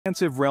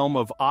expansive realm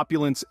of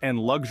opulence and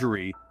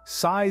luxury,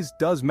 size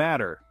does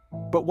matter.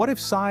 But what if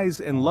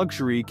size and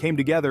luxury came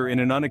together in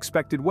an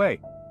unexpected way?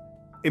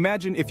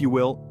 Imagine, if you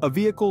will, a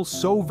vehicle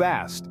so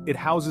vast it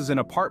houses an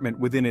apartment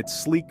within its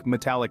sleek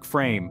metallic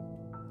frame.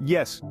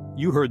 Yes,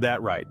 you heard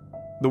that right.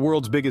 The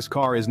world's biggest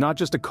car is not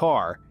just a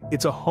car,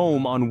 it's a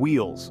home on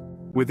wheels.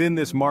 Within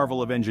this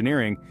marvel of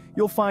engineering,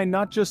 you'll find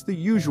not just the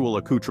usual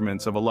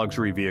accoutrements of a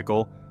luxury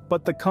vehicle,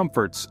 but the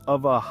comforts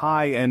of a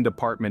high-end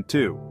apartment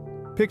too.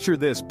 Picture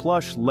this: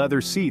 plush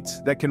leather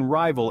seats that can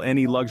rival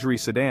any luxury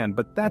sedan,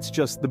 but that's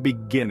just the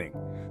beginning.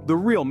 The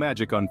real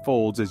magic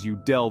unfolds as you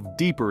delve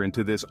deeper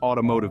into this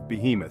automotive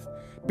behemoth.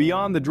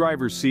 Beyond the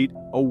driver's seat,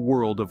 a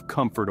world of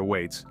comfort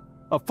awaits.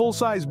 A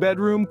full-size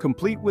bedroom,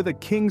 complete with a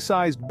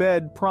king-sized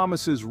bed,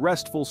 promises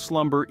restful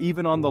slumber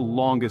even on the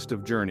longest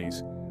of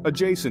journeys.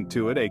 Adjacent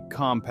to it, a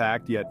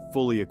compact yet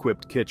fully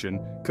equipped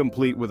kitchen,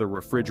 complete with a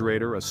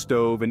refrigerator, a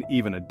stove, and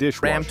even a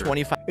dishwasher,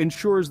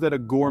 ensures that a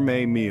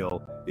gourmet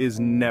meal is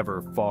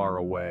never far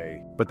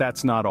away. But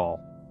that's not all.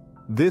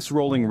 This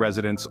rolling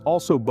residence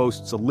also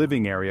boasts a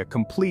living area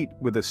complete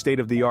with a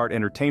state-of-the-art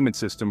entertainment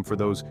system for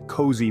those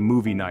cozy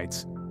movie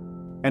nights.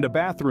 And a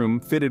bathroom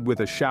fitted with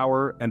a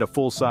shower and a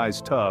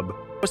full-size tub,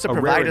 To a provide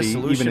a rarity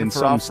even solution in for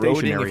some off-roading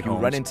stationary if you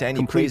homes, run into any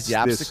completes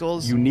crazy this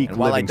obstacles. unique And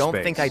while I living don't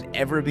space. think I'd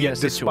ever be in a Yet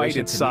despite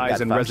situation its to need size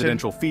that and function,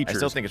 residential I features,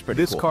 still think it's pretty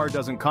this cool. car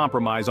doesn't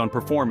compromise on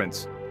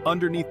performance.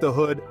 Underneath the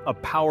hood, a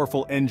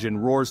powerful engine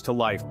roars to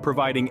life,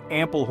 providing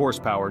ample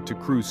horsepower to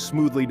cruise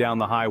smoothly down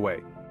the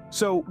highway.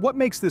 So, what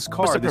makes this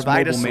car, To this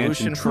provide a mobile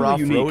mansion, solution for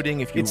truly off-roading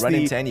unique? if you It's run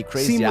the into any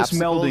crazy seamless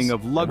obstacles. melding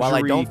of And while I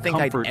luxury, don't think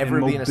I'd comfort, ever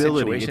and be in a mobility.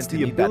 situation It's to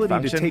the need that ability to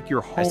function, take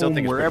your I still home think it's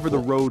pretty wherever the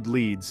cool. road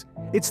leads.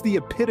 It's the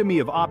epitome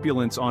of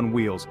opulence on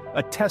wheels,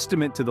 a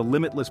testament to the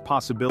limitless To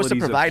possibilities of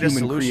provide a human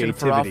solution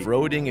for creativity.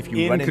 off-roading if you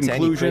In run into any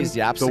conclusion, crazy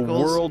the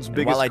obstacles. world's And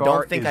biggest while I car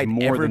don't think is I'd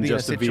more ever than be in a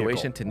just a vehicle.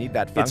 situation to need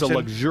that It's a function, I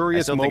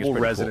luxurious still think it's mobile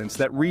pretty residence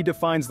cool. that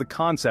redefines the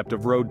concept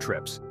of road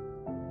trips.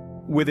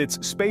 With its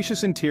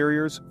spacious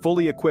interiors,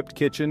 fully equipped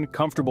kitchen,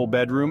 comfortable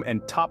bedroom,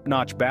 and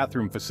top-notch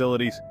bathroom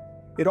facilities,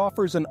 it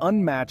offers an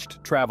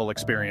unmatched travel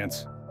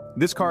experience.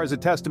 This car is a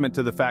testament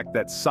to the fact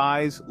that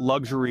size,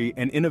 luxury,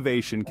 and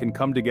innovation can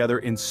come together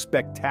in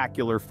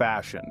spectacular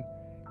fashion,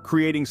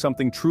 creating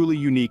something truly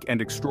unique and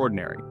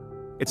extraordinary.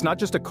 It's not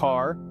just a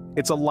car,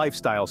 it's a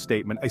lifestyle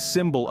statement, a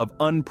symbol of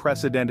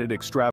unprecedented extravagance.